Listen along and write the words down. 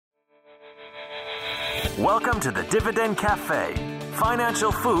Welcome to the Dividend Cafe,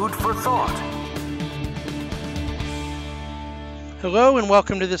 financial food for thought. Hello and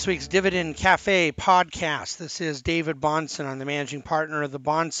welcome to this week's Dividend Cafe podcast. This is David Bahnsen. I'm the managing partner of the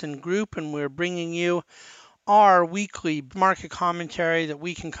Bahnsen Group, and we're bringing you our weekly market commentary that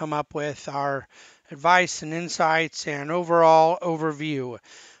we can come up with, our advice and insights and overall overview.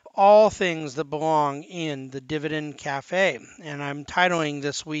 All things that belong in the Dividend Cafe. And I'm titling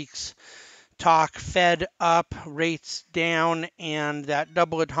this week's talk Fed up, rates down, and that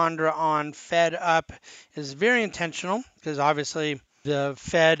double entendre on Fed up is very intentional because obviously the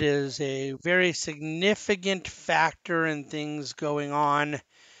Fed is a very significant factor in things going on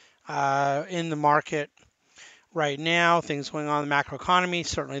in the market right now, things going on in the macroeconomy,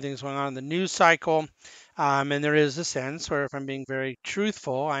 certainly things going on in the news cycle. And there is a sense where, if I'm being very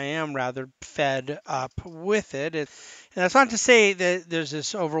truthful, I am rather fed up with it. And that's not to say that there's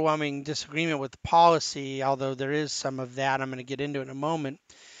this overwhelming disagreement with the policy, although there is some of that. I'm going to get into it in a moment.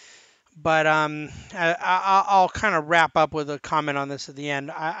 But I'll kind of wrap up with a comment on this at the end.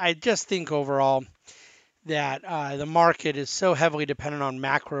 I just think overall that the market is so heavily dependent on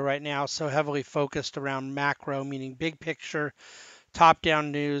macro right now, so heavily focused around macro, meaning big picture,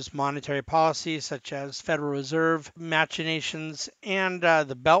 top-down news, monetary policy, such as Federal Reserve machinations and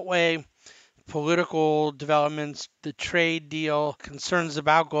the Beltway, political developments, the trade deal, concerns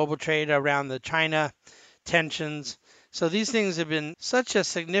about global trade around the China tensions. So these things have been such a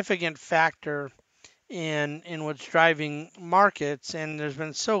significant factor in what's driving markets, and there's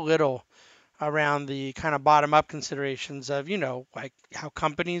been so little around the kind of bottom-up considerations of, like how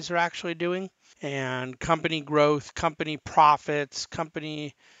companies are actually doing and company growth, company profits,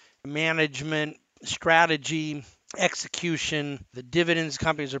 company management, strategy, execution, the dividends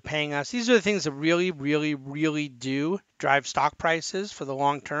companies are paying us. These are the things that really, really, really do drive stock prices for the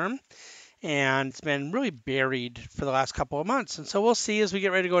long term. And it's been really buried for the last couple of months. And so we'll see as we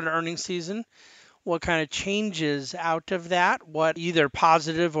get ready to go into earnings season what kind of changes out of that, what either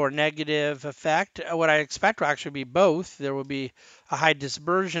positive or negative effect. What I expect will actually be both. There will be a high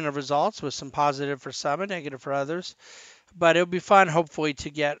dispersion of results with some positive for some and negative for others. But it'll be fun, hopefully, to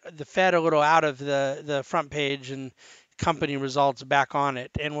get the Fed a little out of the front page and company results back on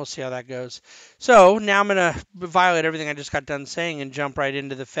it, and we'll see how that goes. So now I'm going to violate everything I just got done saying and jump right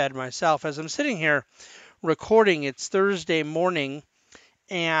into the Fed myself. As I'm sitting here recording, it's Thursday morning,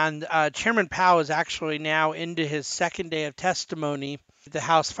 and Chairman Powell is actually now into his second day of testimony at the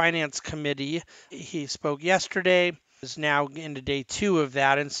House Finance Committee. He spoke yesterday, is now into day 2 of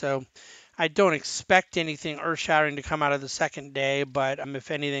that, and so I don't expect anything earth-shattering to come out of the second day, but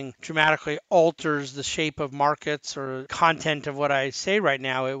if anything dramatically alters the shape of markets or content of what I say right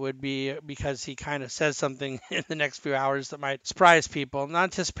now, it would be because he kind of says something in the next few hours that might surprise people. I'm not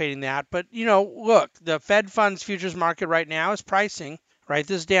anticipating that, but look, the Fed funds futures market right now is pricing, write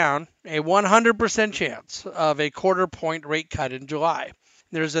this down, a 100% chance of a quarter point rate cut in July.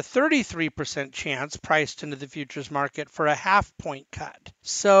 There's a 33% chance priced into the futures market for a half point cut.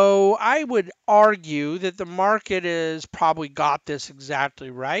 So I would argue that the market has probably got this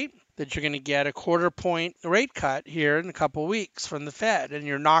exactly right, that you're going to get a quarter point rate cut here in a couple of weeks from the Fed, and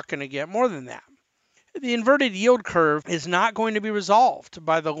you're not going to get more than that. The inverted yield curve is not going to be resolved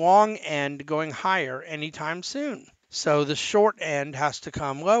by the long end going higher anytime soon. So the short end has to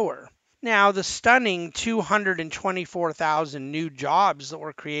come lower. Now, the stunning 224,000 new jobs that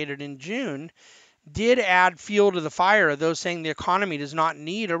were created in June did add fuel to the fire of those saying the economy does not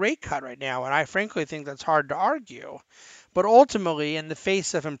need a rate cut right now. And I frankly think that's hard to argue. But ultimately, in the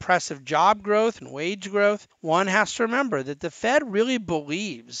face of impressive job growth and wage growth, one has to remember that the Fed really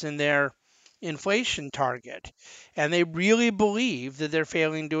believes in their inflation target, and they really believe that they're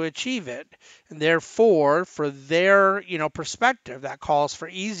failing to achieve it. And therefore, for their perspective, that calls for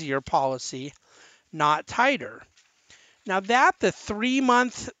easier policy, not tighter. Now that the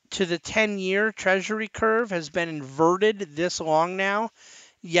 3-month to the 10-year Treasury curve has been inverted this long now,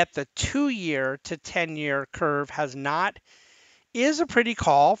 yet the 2-year to 10-year curve has not, is a pretty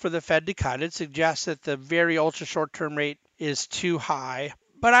call for the Fed to cut. It suggests that the very ultra short-term rate is too high.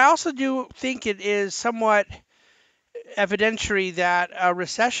 But I also do think it is somewhat evidentiary that a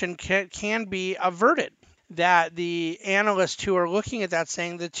recession can be averted, that the analysts who are looking at that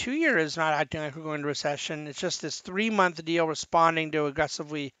saying the 2-year is not acting like we're going into recession. It's just this 3-month deal responding to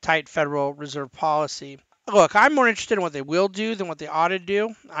aggressively tight Federal Reserve policy. Look, I'm more interested in what they will do than what they ought to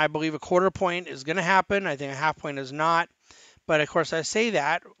do. I believe a quarter point is going to happen. I think a half point is not. But of course, I say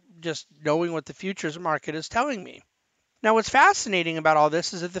that just knowing what the futures market is telling me. Now, what's fascinating about all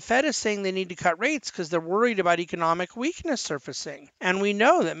this is that the Fed is saying they need to cut rates because they're worried about economic weakness surfacing. And we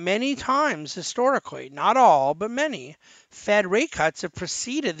know that many times historically, not all, but many, Fed rate cuts have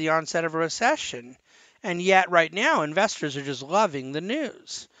preceded the onset of a recession. And yet, right now, investors are just loving the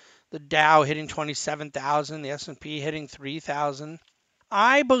news. The Dow hitting 27,000, the S&P hitting 3,000.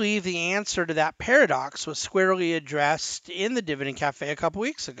 I believe the answer to that paradox was squarely addressed in the Dividend Cafe a couple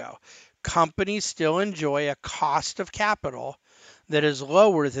weeks ago. Companies still enjoy a cost of capital that is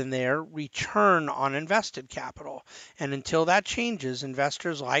lower than their return on invested capital. And until that changes,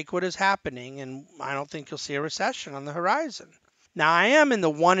 investors like what is happening, and I don't think you'll see a recession on the horizon. Now, I am in the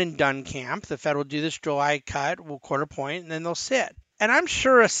one and done camp. The Fed will do this July cut, will quarter point, and then they'll sit. And I'm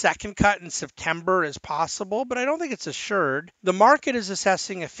sure a second cut in September is possible, but I don't think it's assured. The market is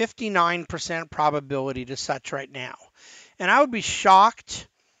assessing a 59% probability to such right now. And I would be shocked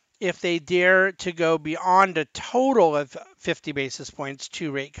if they dare to go beyond a total of 50 basis points,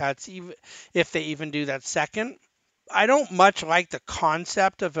 2 rate cuts, even if they even do that second. I don't much like the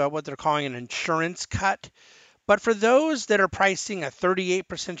concept of what they're calling an insurance cut. But for those that are pricing a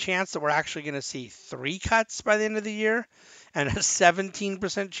 38% chance that we're actually going to see 3 cuts by the end of the year, and a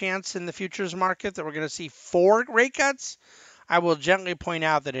 17% chance in the futures market that we're going to see 4 rate cuts, I will gently point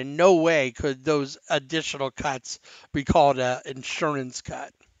out that in no way could those additional cuts be called an insurance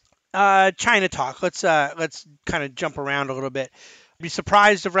cut. China talk. Let's kind of jump around a little bit. Be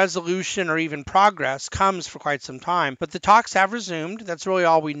surprised if resolution or even progress comes for quite some time, but the talks have resumed. That's really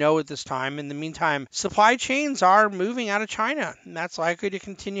all we know at this time. In the meantime, supply chains are moving out of China, and that's likely to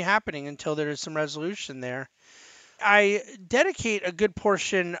continue happening until there is some resolution there. I dedicate a good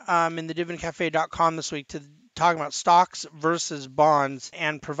portion in the dividendcafe.com this week to talking about stocks versus bonds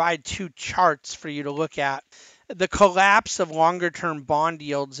and provide 2 charts for you to look at. The collapse of longer term bond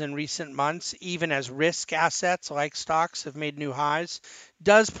yields in recent months, even as risk assets like stocks have made new highs,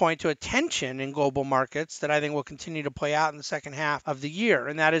 does point to a tension in global markets that I think will continue to play out in the second half of the year.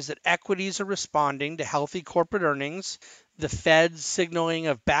 And that is that equities are responding to healthy corporate earnings, the Fed's signaling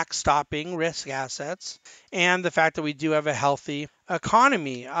of backstopping risk assets, and the fact that we do have a healthy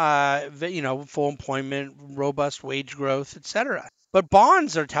economy, full employment, robust wage growth, etc. But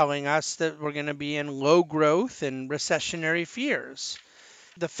bonds are telling us that we're going to be in low growth and recessionary fears.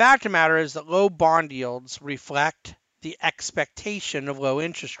 The fact of the matter is that low bond yields reflect the expectation of low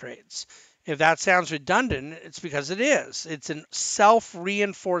interest rates. If that sounds redundant, it's because it is. It's a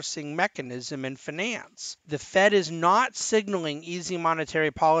self-reinforcing mechanism in finance. The Fed is not signaling easy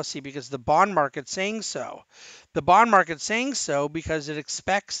monetary policy because the bond market's saying so. The bond market's saying so because it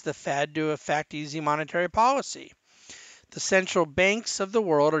expects the Fed to affect easy monetary policy. The central banks of the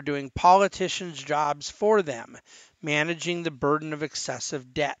world are doing politicians' jobs for them, managing the burden of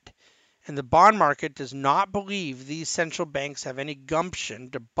excessive debt. And the bond market does not believe these central banks have any gumption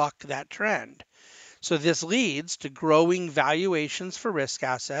to buck that trend. So this leads to growing valuations for risk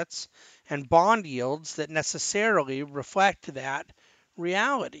assets and bond yields that necessarily reflect that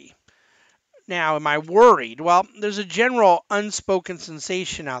reality. Now, am I worried? Well, there's a general unspoken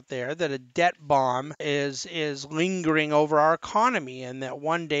sensation out there that a debt bomb is lingering over our economy and that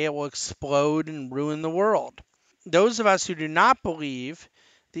one day it will explode and ruin the world. Those of us who do not believe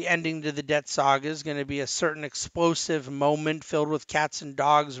the ending to the debt saga is going to be a certain explosive moment filled with cats and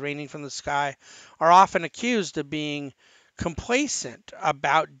dogs raining from the sky are often accused of being complacent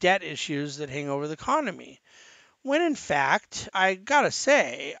about debt issues that hang over the economy. When in fact, I gotta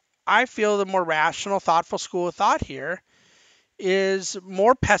say, I feel the more rational, thoughtful school of thought here is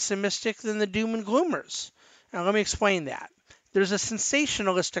more pessimistic than the doom and gloomers. Now, let me explain that. There's a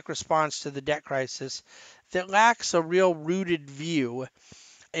sensationalistic response to the debt crisis that lacks a real rooted view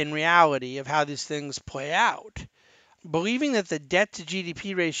in reality of how these things play out. Believing that the debt to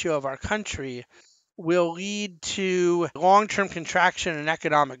GDP ratio of our country will lead to long-term contraction and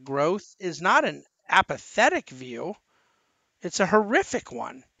economic growth is not an apathetic view, it's a horrific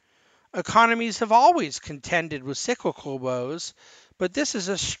one. Economies have always contended with cyclical woes, but this is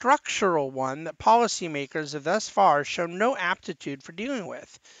a structural one that policymakers have thus far shown no aptitude for dealing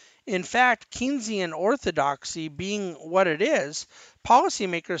with. In fact, Keynesian orthodoxy being what it is,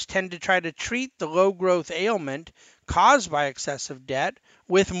 policymakers tend to try to treat the low growth ailment caused by excessive debt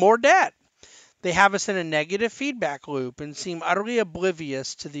with more debt. They have us in a negative feedback loop and seem utterly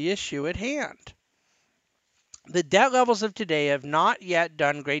oblivious to the issue at hand. The debt levels of today have not yet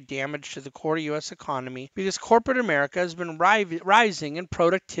done great damage to the core U.S. economy because corporate America has been rising in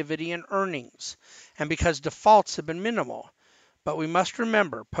productivity and earnings, and because defaults have been minimal. But we must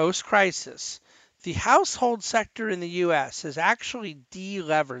remember, post-crisis, the household sector in the U.S. has actually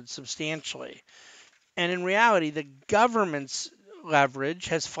delevered substantially. And in reality, the government's leverage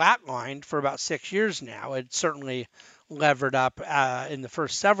has flatlined for about 6 years now. It certainly levered up in the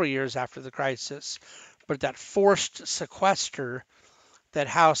first several years after the crisis, but that forced sequester that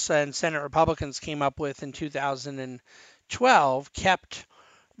House and Senate Republicans came up with in 2012 kept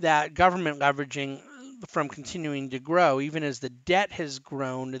that government leveraging from continuing to grow. Even as the debt has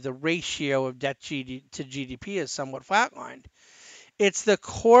grown, the ratio of debt to GDP is somewhat flatlined. It's the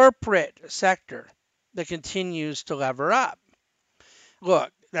corporate sector that continues to lever up.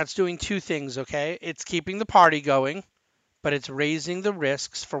 Look, that's doing two things, okay? It's keeping the party going, but it's raising the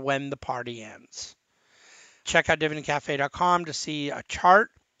risks for when the party ends. Check out dividendcafe.com to see a chart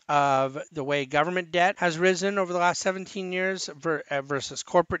of the way government debt has risen over the last 17 years versus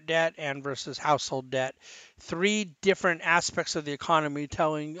corporate debt and versus household debt. Three different aspects of the economy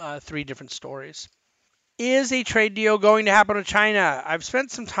telling three different stories. Is a trade deal going to happen with China? I've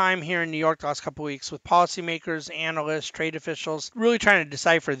spent some time here in New York the last couple of weeks with policymakers, analysts, trade officials, really trying to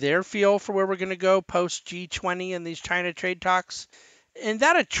decipher their feel for where we're going to go post G20 and these China trade talks. And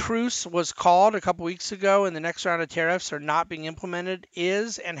that a truce was called a couple weeks ago and the next round of tariffs are not being implemented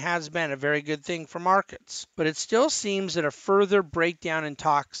is and has been a very good thing for markets. But it still seems that a further breakdown in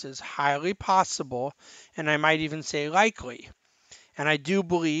talks is highly possible, and I might even say likely. And I do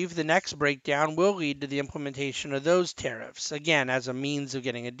believe the next breakdown will lead to the implementation of those tariffs, again, as a means of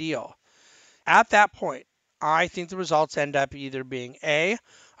getting a deal. At that point, I think the results end up either being A,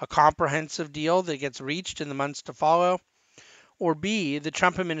 a comprehensive deal that gets reached in the months to follow, or B, the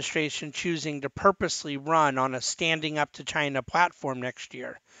Trump administration choosing to purposely run on a standing up to China platform next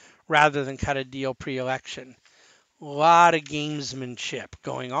year, rather than cut a deal pre-election. A lot of gamesmanship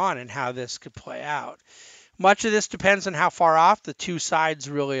going on in how this could play out. Much of this depends on how far off the two sides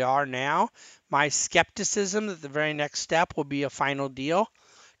really are now. My skepticism that the very next step will be a final deal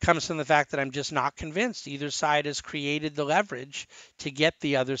comes from the fact that I'm just not convinced either side has created the leverage to get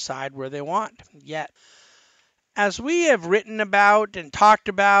the other side where they want yet. As we have written about and talked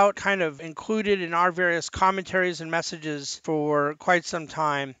about, kind of included in our various commentaries and messages for quite some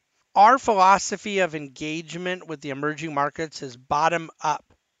time, our philosophy of engagement with the emerging markets is bottom up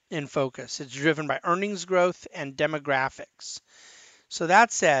in focus. It's driven by earnings growth and demographics. So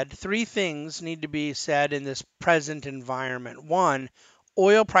that said, three things need to be said in this present environment. One,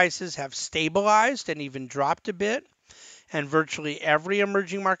 oil prices have stabilized and even dropped a bit, and virtually every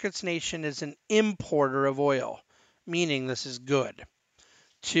emerging markets nation is an importer of oil, meaning this is good.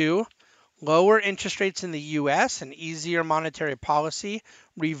 Two, lower interest rates in the U.S. and easier monetary policy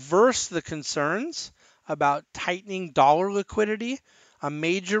reverse the concerns about tightening dollar liquidity, a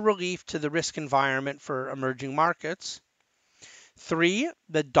major relief to the risk environment for emerging markets. Three,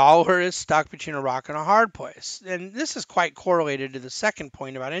 the dollar is stuck between a rock and a hard place. And this is quite correlated to the second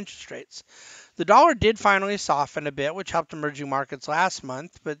point about interest rates. The dollar did finally soften a bit, which helped emerging markets last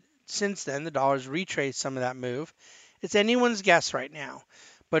month, but since then the dollar's retraced some of that move. It's anyone's guess right now,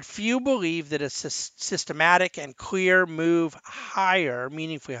 but few believe that a systematic and clear move higher,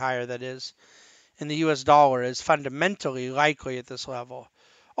 meaningfully higher that is, in the US dollar is fundamentally likely at this level.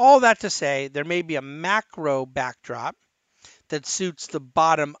 All that to say, there may be a macro backdrop that suits the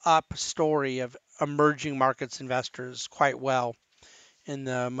bottom-up story of emerging markets investors quite well in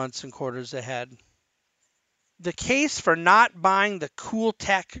the months and quarters ahead. The case for not buying the cool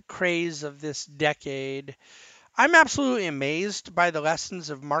tech craze of this decade, I'm absolutely amazed by the lessons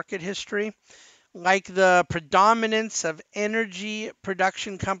of market history. Like the predominance of energy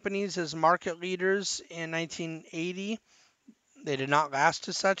production companies as market leaders in 1980, they did not last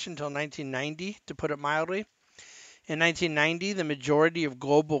as such until 1990, to put it mildly. In 1990, the majority of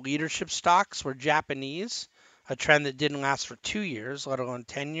global leadership stocks were Japanese, a trend that didn't last for 2 years, let alone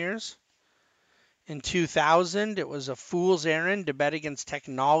 10 years. In 2000, it was a fool's errand to bet against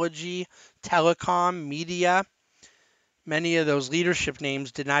technology, telecom, media. Many of those leadership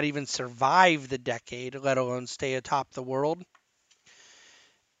names did not even survive the decade, let alone stay atop the world.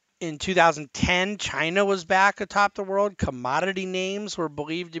 In 2010, China was back atop the world. Commodity names were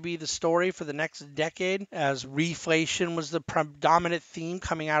believed to be the story for the next decade, as reflation was the predominant theme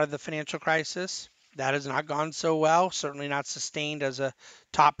coming out of the financial crisis. That has not gone so well, certainly not sustained as a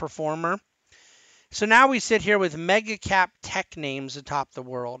top performer. So now we sit here with mega cap tech names atop the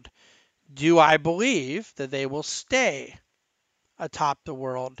world. Do I believe that they will stay atop the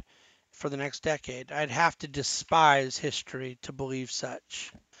world for the next decade? I'd have to despise history to believe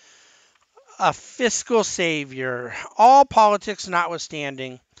such. A fiscal savior. All politics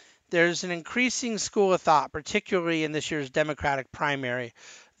notwithstanding, there's an increasing school of thought, particularly in this year's Democratic primary,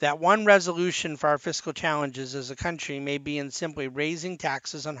 that one resolution for our fiscal challenges as a country may be in simply raising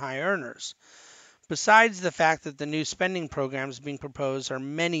taxes on high earners. Besides the fact that the new spending programs being proposed are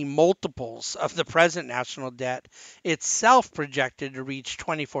many multiples of the present national debt, itself projected to reach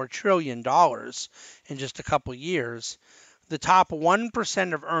 $24 trillion in just a couple years, the top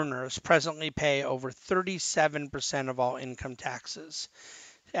 1% of earners presently pay over 37% of all income taxes.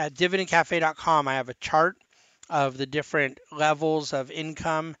 At dividendcafe.com, I have a chart of the different levels of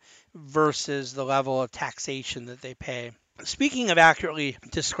income versus the level of taxation that they pay. Speaking of accurately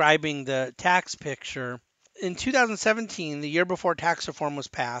describing the tax picture, in 2017, the year before tax reform was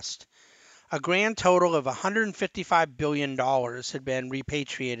passed, a grand total of $155 billion had been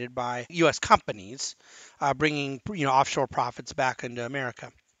repatriated by U.S. companies, bringing offshore profits back into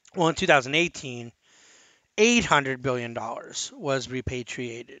America. Well, in 2018, $800 billion was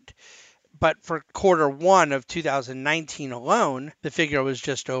repatriated. But for quarter one of 2019 alone, the figure was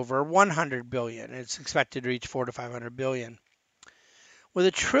just over 100 billion. It's expected to reach 400 to 500 billion. With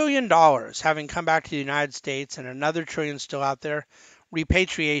 $1 trillion having come back to the United States and another trillion still out there,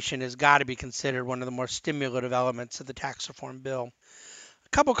 repatriation has got to be considered one of the more stimulative elements of the tax reform bill. A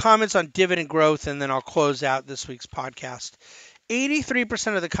couple comments on dividend growth, and then I'll close out this week's podcast.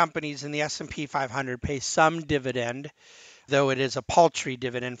 83% of the companies in the S&P 500 pay some dividend, though it is a paltry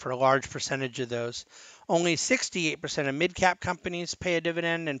dividend for a large percentage of those. Only 68% of mid-cap companies pay a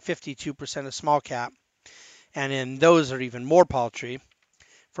dividend and 52% of small cap. And then those are even more paltry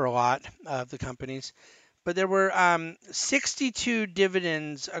for a lot of the companies. But there were 62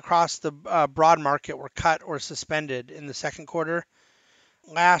 dividends across the broad market were cut or suspended in the second quarter.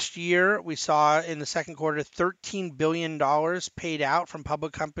 Last year, we saw in the second quarter $13 billion paid out from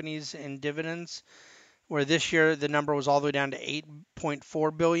public companies in dividends, where this year the number was all the way down to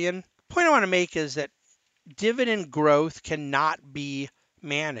 $8.4 billion. The point I want to make is that dividend growth cannot be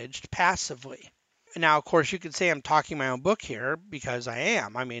managed passively. Now, of course, you could say I'm talking my own book here, because I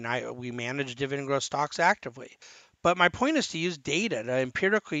am. I mean, we manage dividend growth stocks actively. But my point is to use data to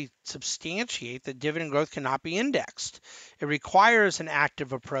empirically substantiate that dividend growth cannot be indexed. It requires an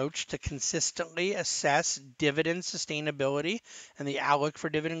active approach to consistently assess dividend sustainability and the outlook for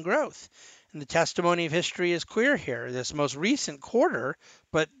dividend growth. And the testimony of history is clear here, this most recent quarter,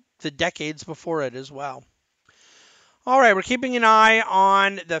 but the decades before it as well. All right, we're keeping an eye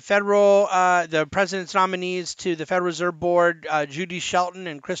on the president's nominees to the Federal Reserve Board, Judy Shelton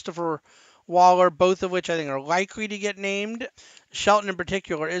and Christopher Waller, both of which I think are likely to get named. Shelton in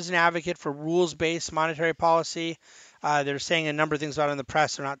particular is an advocate for rules-based monetary policy. They're saying a number of things about it in the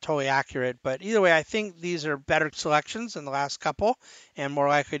press are not totally accurate, but either way, I think these are better selections than the last couple and more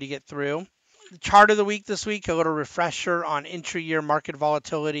likely to get through. Chart of the week this week, a little refresher on intra-year market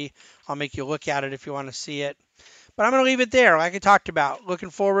volatility. I'll make you look at it if you want to see it. But I'm going to leave it there, like I talked about.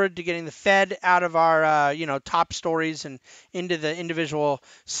 Looking forward to getting the Fed out of our, top stories and into the individual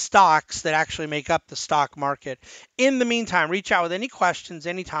stocks that actually make up the stock market. In the meantime, reach out with any questions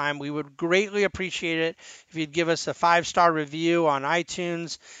anytime. We would greatly appreciate it if you'd give us a 5-star review on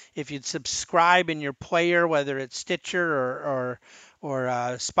iTunes, if you'd subscribe in your player, whether it's Stitcher or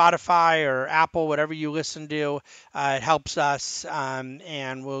Spotify or Apple, whatever you listen to. It helps us,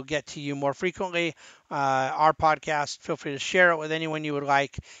 and we'll get to you more frequently. Our podcast, feel free to share it with anyone you would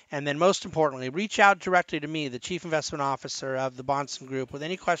like. And then most importantly, reach out directly to me, the Chief Investment Officer of the Bahnsen Group, with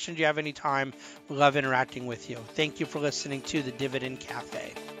any questions you have anytime. We love interacting with you. Thank you for listening to the Dividend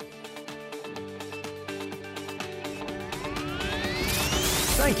Cafe.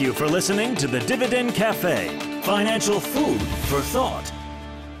 Thank you for listening to the Dividend Cafe. Financial food for thought.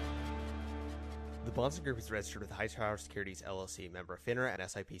 The Bahnsen Group is registered with Hightower Securities LLC, member of FINRA and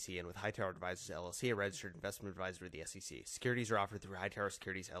SIPC, and with Hightower Advisors LLC, a registered investment advisor of the SEC. Securities are offered through Hightower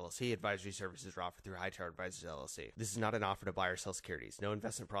Securities LLC. Advisory services are offered through Hightower Advisors LLC. This is not an offer to buy or sell securities. No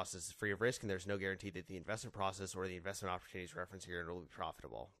investment process is free of risk, and there is no guarantee that the investment process or the investment opportunities referenced herein will be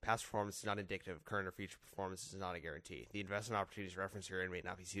profitable. Past performance is not indicative of current or future performance. Is not a guarantee. The investment opportunities referenced herein may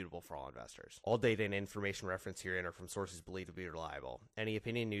not be suitable for all investors. All data and information referenced herein are from sources believed to be reliable. Any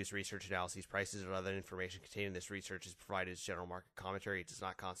opinion, news, research, analyses, prices, or other information contained in this research is provided as general market commentary. It does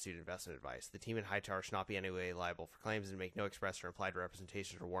not constitute investment advice. The team at Hightower should not be in any way liable for claims and make no express or implied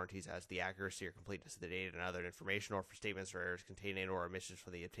representations or warranties as to the accuracy or completeness of the data and other information, or for statements or errors contained in or omissions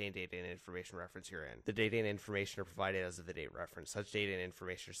from the obtained data and information referenced herein. The data and information are provided as of the date referenced. Such data and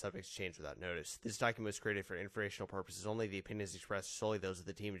information are subject to change without notice. This document was created for informational purposes only. The opinions expressed are solely those of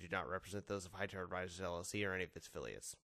the team and do not represent those of Hightower Advisors LLC or any of its affiliates.